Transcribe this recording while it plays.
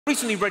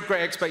Recently read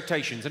Great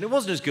Expectations, and it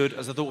wasn't as good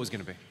as I thought it was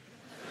going to be.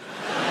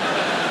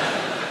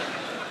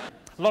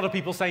 A lot of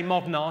people say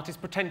modern art is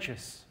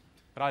pretentious,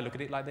 but I look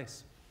at it like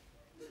this.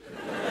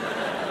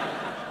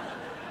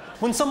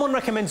 When someone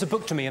recommends a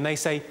book to me and they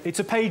say, it's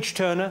a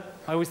page-turner,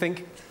 I always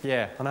think,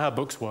 yeah, I know how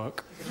books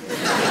work.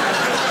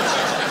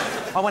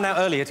 I went out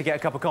earlier to get a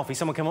cup of coffee.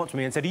 Someone came up to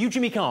me and said, are you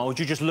Jimmy Carr, or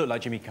do you just look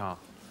like Jimmy Carr?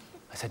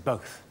 I said,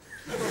 both.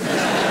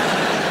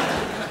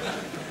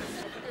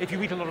 If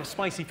you eat a lot of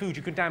spicy food,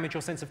 you can damage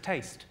your sense of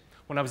taste.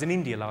 When I was in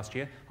India last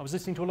year, I was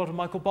listening to a lot of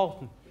Michael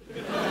Bolton.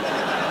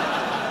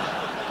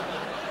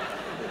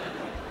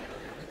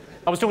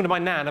 I was talking to my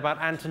nan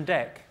about Ant and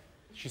Dec.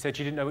 She said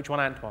she didn't know which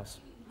one Ant was.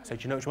 I said,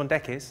 do you know which one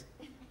Dec is?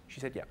 She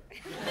said, yeah.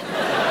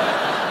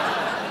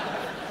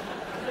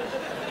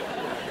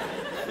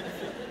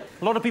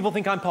 A lot of people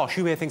think I'm posh.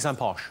 Who here thinks I'm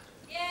posh?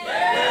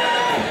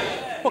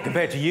 Yeah. Well,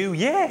 compared to you,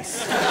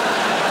 yes.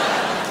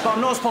 But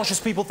I'm not as posh as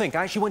people think.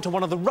 I actually went to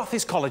one of the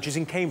roughest colleges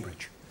in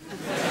Cambridge.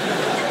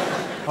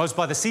 I was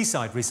by the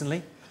seaside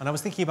recently, and I was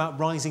thinking about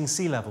rising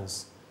sea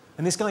levels.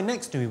 And this guy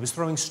next to me was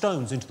throwing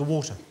stones into the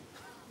water.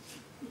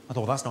 I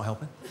thought, that's not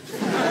helping.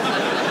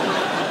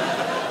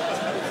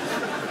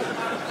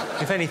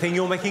 If anything,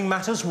 you're making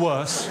matters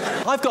worse.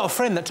 I've got a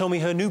friend that told me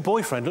her new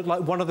boyfriend looked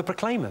like one of the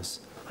Proclaimers.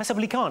 I said,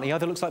 well, he can't. He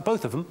either looks like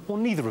both of them or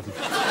neither of them.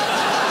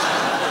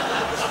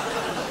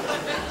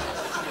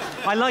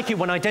 I like it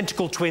when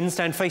identical twins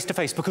stand face to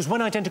face, because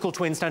when identical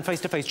twins stand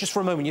face to face, just for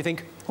a moment you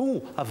think,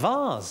 ooh, a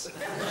vase.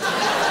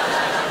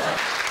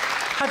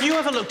 Have you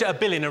ever looked at a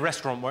bill in a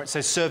restaurant where it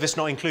says service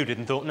not included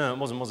and thought, no, it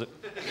wasn't, was it?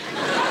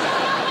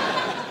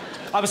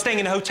 I was staying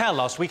in a hotel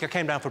last week. I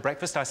came down for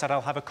breakfast. I said,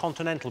 I'll have a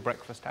continental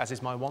breakfast, as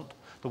is my wont.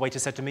 The waiter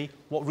said to me,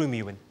 what room are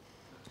you in?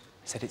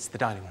 I said, it's the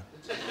dining room.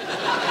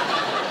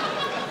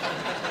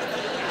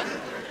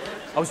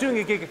 I was doing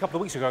a gig a couple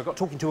of weeks ago. I got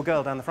talking to a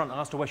girl down the front. I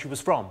asked her where she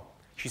was from.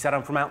 She said,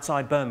 I'm from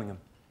outside Birmingham.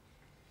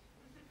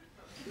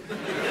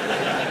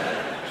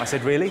 I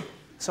said, really?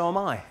 So am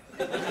I.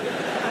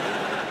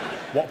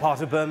 What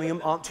part of Birmingham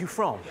aren't you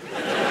from?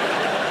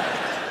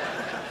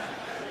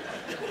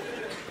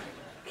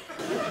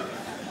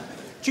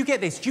 Do you get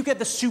this? Do you get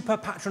the super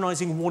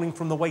patronising warning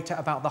from the waiter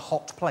about the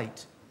hot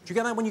plate? Do you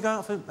get that when you go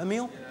out for a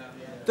meal?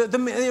 Yeah.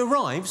 It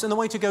arrives and the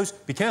waiter goes,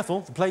 be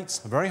careful, the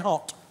plates are very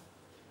hot.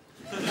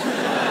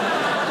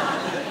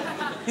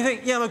 You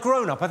think, yeah, I'm a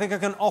grown-up. I think I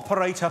can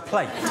operate a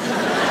plate.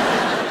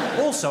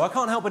 Also, I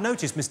can't help but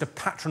notice, Mr.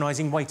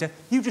 patronising waiter,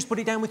 you just put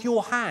it down with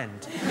your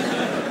hand.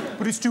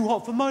 But it's too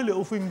hot for my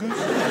little fingers.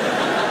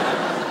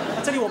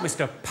 I'll tell you what,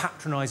 Mr.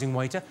 patronising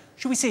waiter,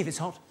 shall we see if it's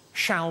hot?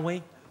 Shall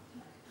we?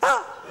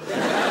 Ah!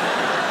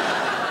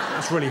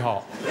 It's really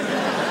hot.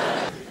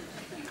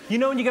 You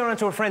know when you go around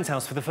to a friend's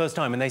house for the first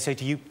time and they say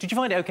to you, did you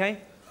find it okay?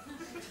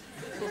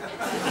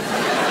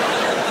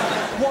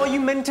 What are you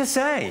meant to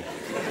say?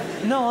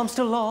 No, I'm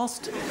still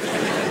lost.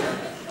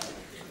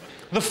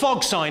 The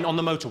fog sign on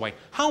the motorway.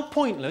 How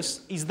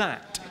pointless is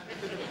that?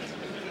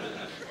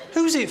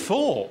 Who's it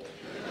for?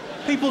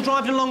 People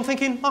driving along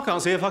thinking, I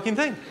can't see a fucking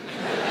thing.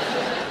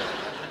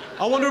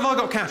 I wonder if I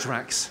got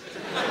cataracts.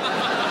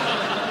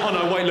 Oh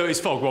no, wait, look, it's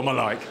fog, what am I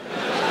like?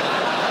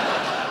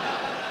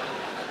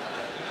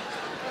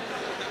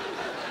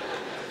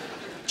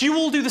 Do you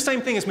all do the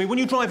same thing as me? When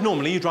you drive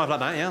normally, you drive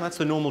like that, yeah? That's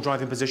the normal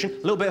driving position. A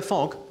little bit of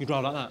fog, you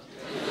drive like that.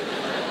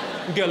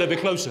 You get a little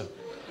bit closer.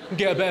 You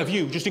get a better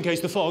view, just in case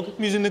the fog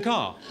is in the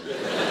car.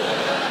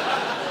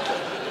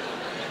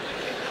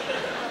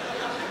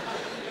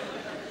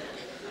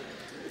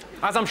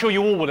 As I'm sure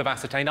you all would have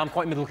ascertained, I'm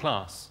quite middle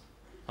class.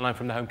 And I'm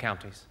from the home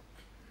counties.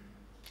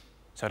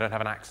 So I don't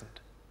have an accent.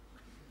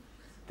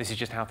 This is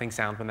just how things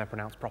sound when they're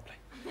pronounced properly.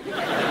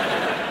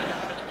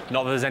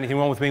 Not that there's anything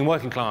wrong with being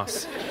working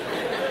class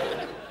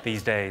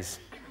these days.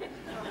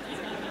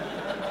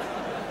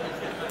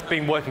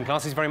 Being working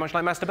class is very much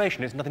like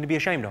masturbation. It's nothing to be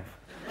ashamed of.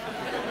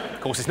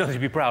 Of course, it's nothing to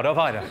be proud of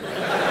either.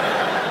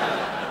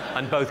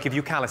 And both give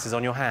you calluses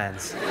on your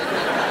hands.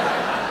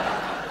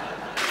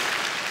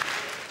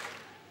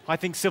 I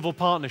think civil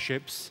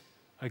partnerships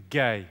are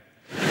gay.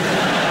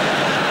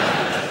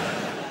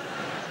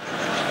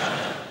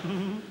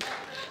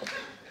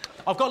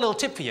 I've got a little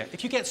tip for you.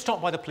 If you get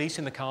stopped by the police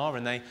in the car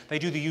and they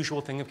do the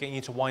usual thing of getting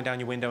you to wind down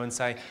your window and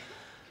say,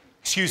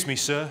 excuse me,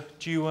 sir,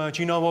 do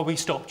you know why we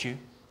stopped you?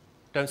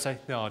 Don't say,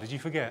 oh, did you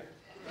forget?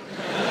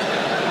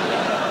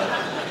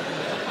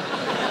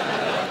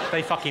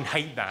 They fucking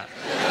hate that.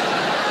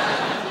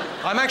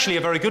 I'm actually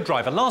a very good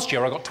driver. Last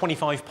year I got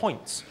 25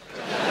 points.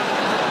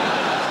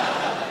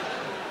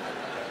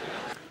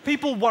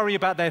 People worry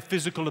about their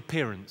physical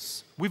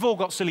appearance. We've all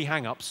got silly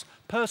hang-ups.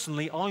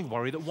 Personally, I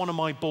worry that one of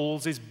my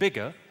balls is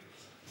bigger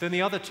than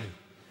the other two.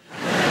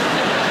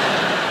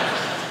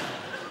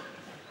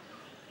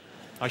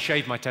 I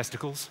shave my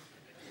testicles.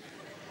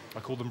 I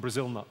call them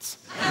Brazil nuts.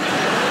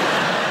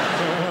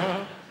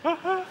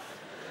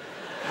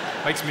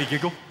 Makes me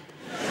giggle.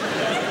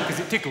 Because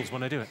it tickles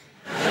when I do it.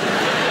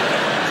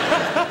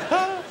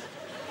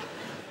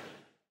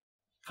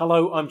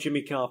 Hello, I'm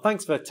Jimmy Carr.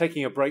 Thanks for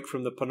taking a break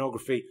from the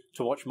pornography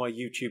to watch my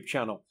YouTube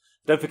channel.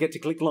 Don't forget to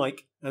click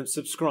like and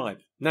subscribe.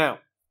 Now,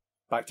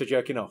 back to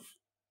jerking off.